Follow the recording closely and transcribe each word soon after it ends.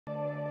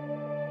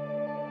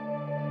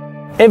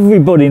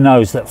Everybody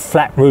knows that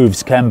flat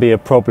roofs can be a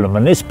problem,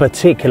 and this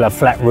particular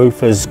flat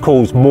roof has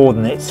caused more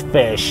than its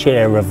fair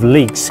share of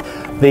leaks.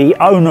 The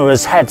owner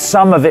has had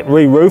some of it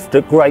re-roofed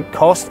at great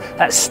cost.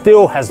 That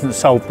still hasn't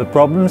solved the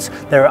problems.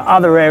 There are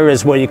other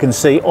areas where you can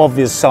see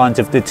obvious signs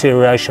of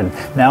deterioration.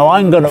 Now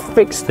I'm going to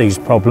fix these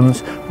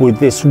problems with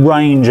this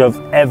range of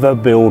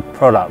Everbuild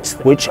products,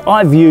 which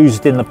I've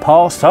used in the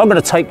past. So I'm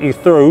going to take you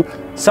through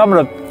some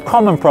of the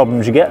common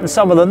problems you get and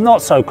some of the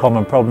not so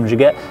common problems you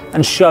get,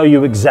 and show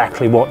you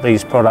exactly what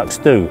these products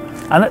do.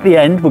 And at the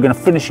end, we're going to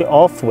finish it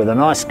off with a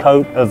nice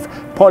coat of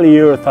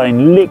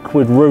polyurethane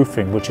liquid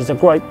roofing, which is a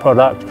great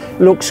product,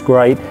 looks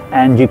great,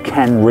 and you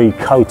can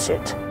recoat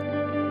it.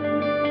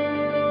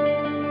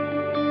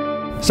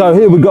 So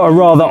here we've got a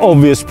rather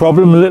obvious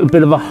problem, a little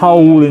bit of a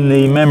hole in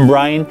the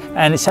membrane,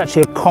 and it's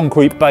actually a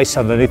concrete base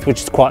underneath,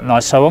 which is quite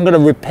nice. So I'm going to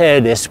repair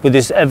this with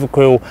this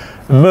Evercryl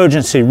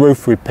emergency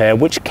roof repair,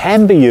 which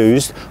can be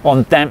used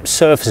on damp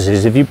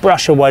surfaces. If you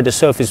brush away the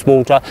surface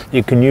water,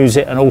 you can use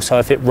it, and also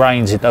if it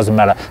rains, it doesn't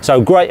matter. So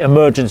great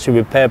emergency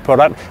repair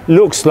product.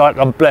 Looks like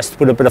I'm blessed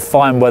with a bit of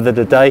fine weather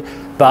today,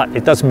 but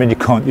it doesn't mean you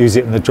can't use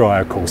it in the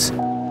dry, of course.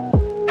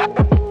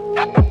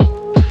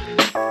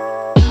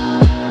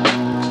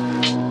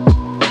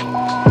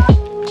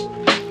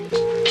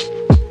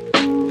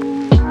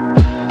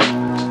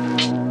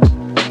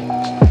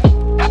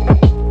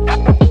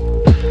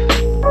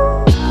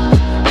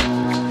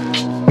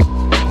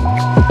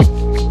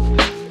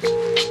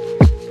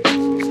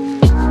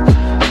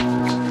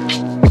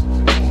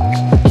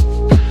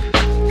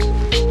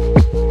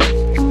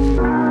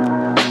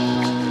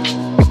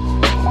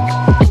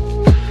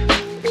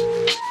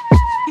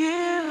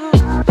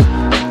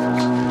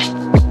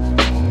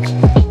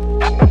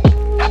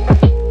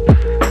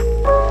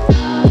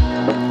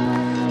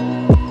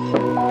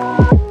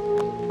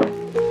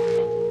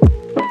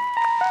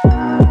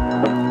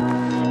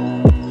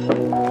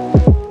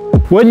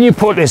 When you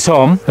put this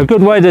on, a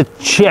good way to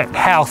check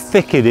how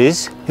thick it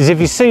is if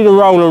you see the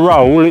roller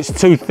roll, it's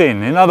too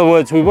thin. In other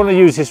words, we want to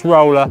use this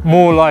roller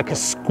more like a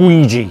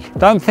squeegee.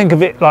 Don't think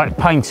of it like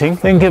painting,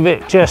 think of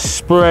it just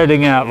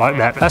spreading out like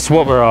that. That's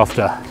what we're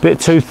after. Bit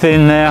too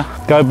thin there,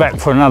 go back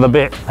for another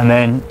bit, and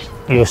then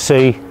you'll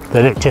see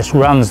that it just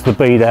runs the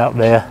bead out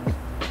there.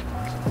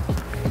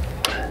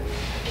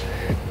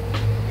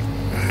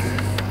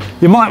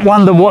 You might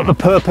wonder what the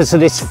purpose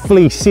of this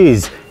fleece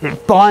is.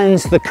 It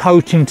binds the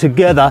coating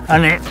together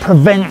and it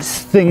prevents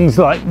things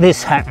like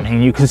this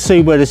happening. You can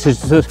see where this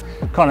is just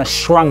kind of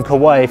shrunk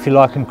away, if you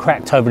like, and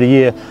cracked over the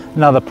year,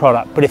 another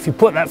product. But if you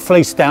put that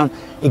fleece down,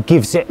 it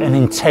gives it an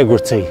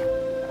integrity.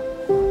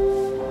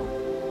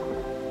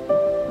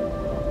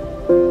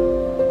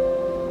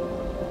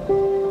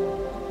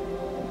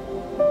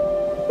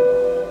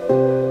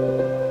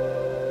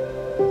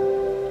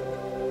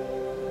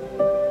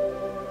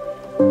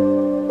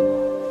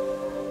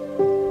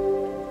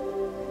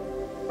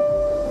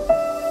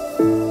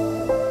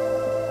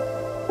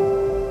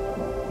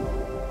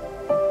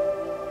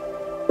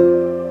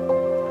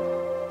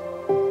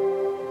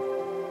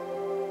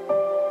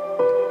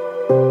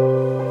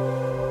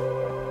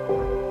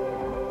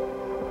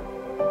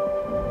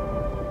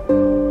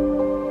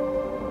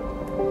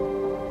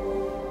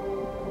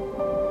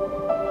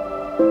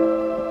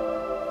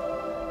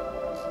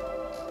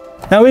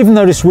 Now, even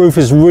though this roof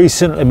has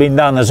recently been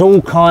done, there's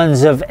all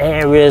kinds of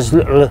areas,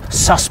 little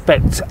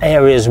suspect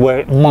areas where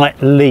it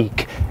might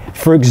leak.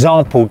 For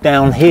example,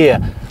 down here,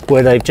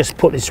 where they've just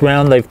put this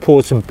round, they've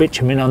poured some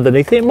bitumen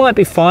underneath. It might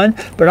be fine,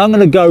 but I'm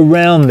going to go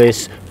round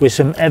this with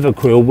some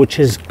Evercryl, which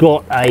has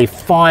got a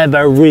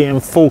fibre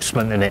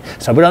reinforcement in it.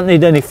 So we don't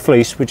need any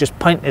fleece, we just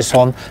paint this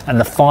on and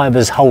the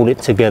fibres hold it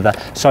together.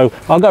 So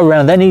I'll go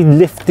around any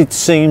lifted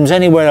seams,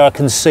 anywhere I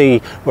can see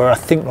where I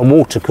think the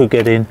water could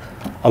get in,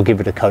 I'll give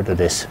it a coat of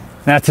this.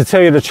 Now, to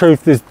tell you the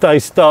truth, this day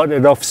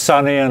started off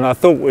sunny and I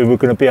thought we were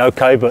going to be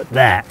okay, but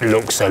that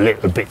looks a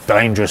little bit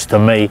dangerous to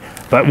me.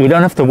 But we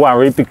don't have to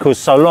worry, because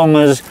so long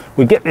as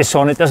we get this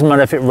on, it doesn't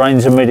matter if it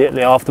rains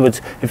immediately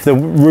afterwards. If the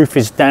roof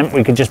is damp,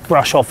 we can just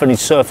brush off any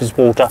surface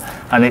water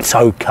and it's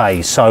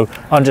okay. So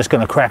I'm just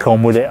going to crack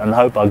on with it and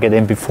hope I get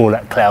in before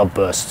that cloud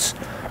bursts.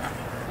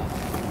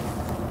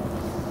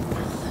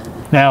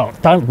 Now,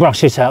 don't brush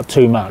this out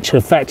too much.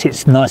 In fact,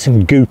 it's nice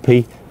and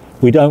goopy.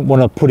 We don't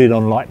want to put it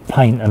on like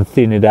paint and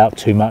thin it out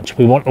too much.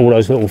 We want all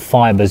those little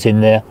fibres in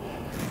there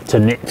to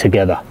knit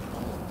together.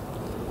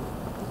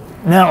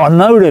 Now, I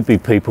know there'd be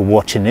people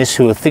watching this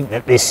who will think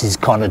that this is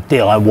kind of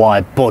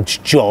DIY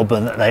bodge job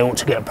and that they ought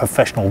to get a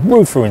professional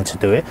roofer in to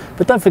do it.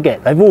 But don't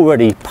forget, they've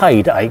already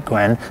paid 8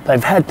 grand,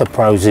 they've had the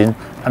pros in,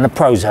 and the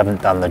pros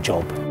haven't done the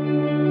job.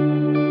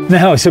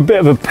 Now, it's a bit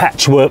of a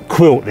patchwork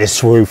quilt,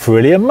 this roof,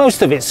 really, and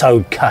most of it's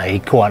okay,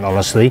 quite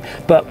honestly.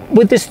 But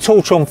with this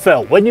torch on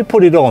felt, when you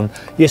put it on,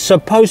 you're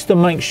supposed to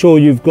make sure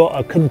you've got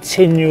a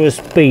continuous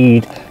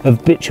bead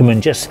of bitumen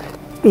just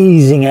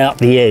easing out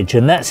the edge,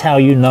 and that's how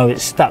you know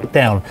it's stuck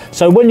down.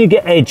 So when you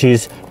get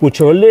edges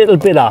which are a little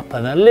bit up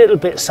and a little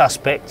bit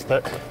suspect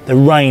that the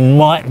rain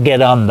might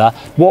get under,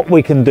 what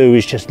we can do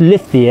is just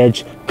lift the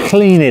edge,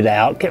 clean it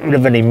out, get rid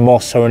of any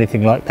moss or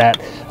anything like that,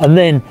 and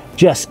then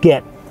just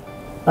get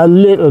a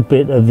little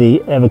bit of the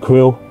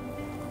Evercryl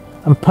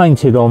and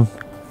paint it on.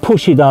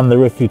 Push it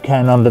under if you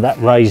can, under that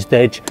raised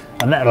edge,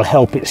 and that'll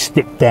help it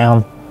stick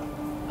down.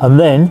 And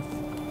then,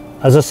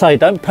 as I say,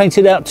 don't paint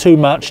it out too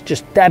much,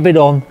 just dab it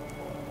on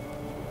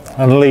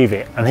and leave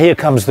it. And here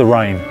comes the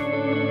rain.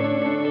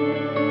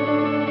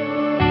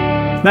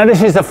 Now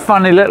this is a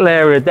funny little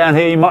area down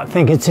here. You might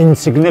think it's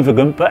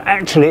insignificant, but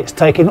actually it's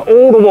taking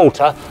all the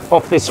water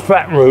off this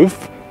flat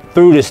roof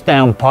through this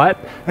downpipe,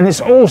 and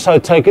it's also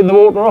taking the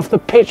water off the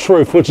pitch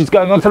roof, which is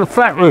going onto the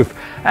flat roof.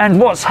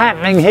 And what's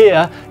happening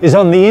here is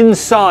on the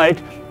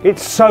inside,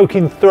 it's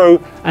soaking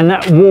through, and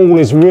that wall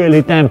is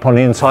really damp on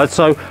the inside.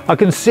 So I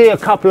can see a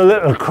couple of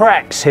little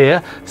cracks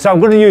here. So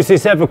I'm going to use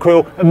this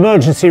Evercryl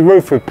emergency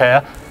roof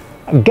repair,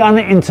 gun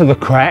it into the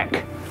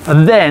crack,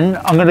 and then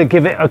I'm going to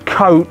give it a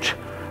coat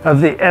of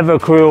the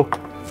Evercryl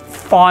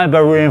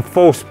fibre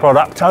reinforced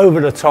product over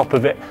the top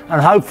of it,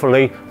 and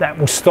hopefully that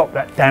will stop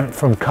that damp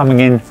from coming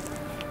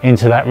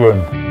into that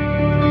room.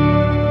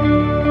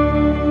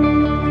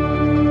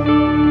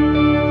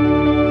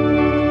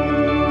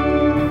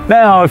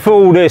 Now, if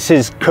all this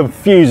is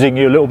confusing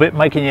you a little bit,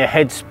 making your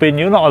head spin,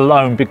 you're not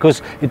alone,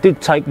 because it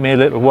did take me a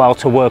little while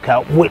to work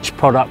out which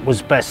product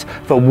was best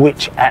for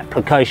which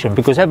application,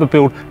 because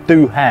Everbuild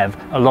do have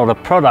a lot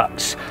of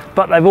products,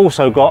 but they've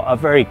also got a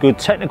very good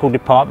technical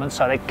department,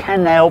 so they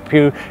can help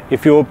you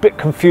if you're a bit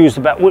confused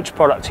about which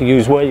product to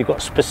use, where you've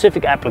got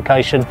specific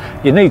application,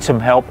 you need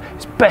some help.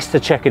 It's best to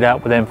check it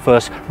out with them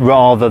first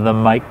rather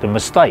than make the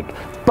mistake.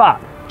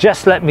 But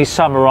just let me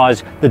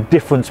summarize the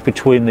difference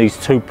between these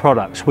two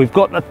products. We've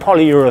got the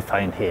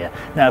polyurethane here.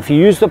 Now, if you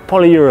use the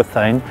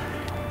polyurethane,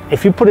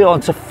 if you put it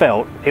onto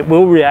felt, it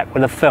will react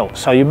with the felt.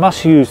 So you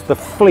must use the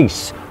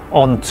fleece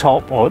on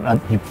top, or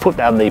you put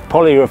down the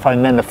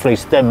polyurethane, then the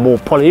fleece, then more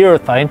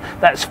polyurethane,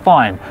 that's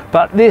fine.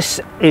 But this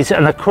is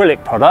an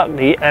acrylic product,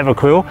 the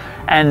Evercryl,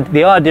 and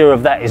the idea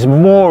of that is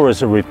more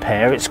as a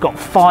repair. It's got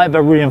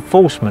fibre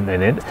reinforcement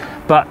in it,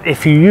 but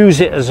if you use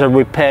it as a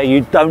repair,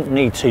 you don't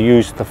need to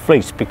use the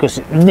fleece because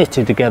it's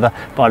knitted together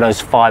by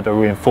those fibre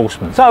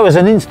reinforcements. So as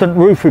an instant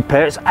roof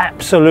repair, it's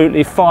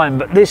absolutely fine,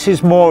 but this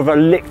is more of a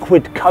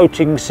liquid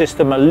coating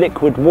system, a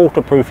liquid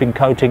waterproofing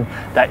coating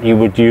that you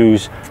would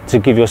use to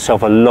give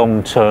yourself a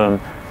long-term,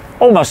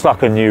 almost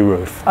like a new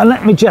roof. And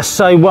let me just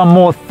say one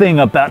more thing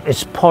about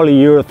this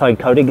polyurethane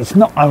coating. It's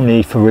not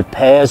only for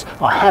repairs.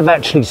 I have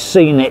actually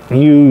seen it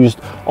used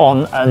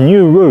on a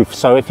new roof.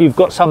 So if you've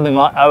got something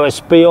like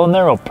OSB on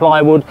there or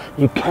plywood,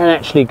 you can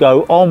actually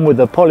go on with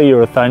the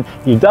polyurethane.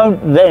 You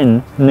don't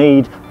then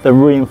need the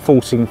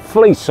reinforcing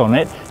fleece on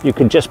it. You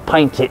can just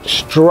paint it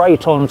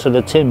straight onto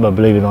the timber,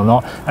 believe it or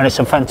not, and it's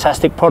a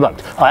fantastic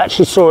product. I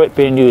actually saw it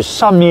being used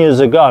some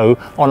years ago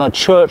on a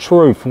church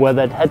roof where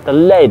they'd had the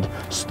lead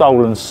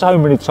stolen so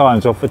many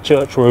times off a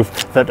church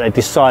roof that they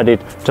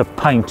decided to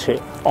paint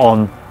it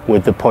on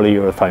with the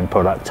polyurethane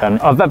product.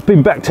 And I've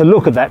been back to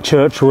look at that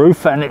church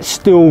roof, and it's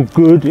still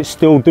good, it's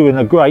still doing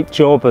a great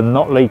job and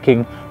not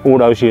leaking all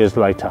those years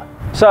later.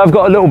 So I've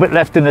got a little bit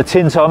left in the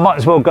tin, so I might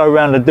as well go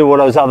around and do all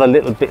those other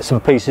little bits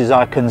and pieces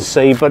I can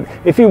see. But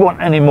if you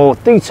want any more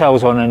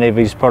details on any of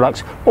these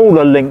products, all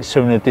the links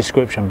are in the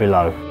description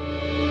below.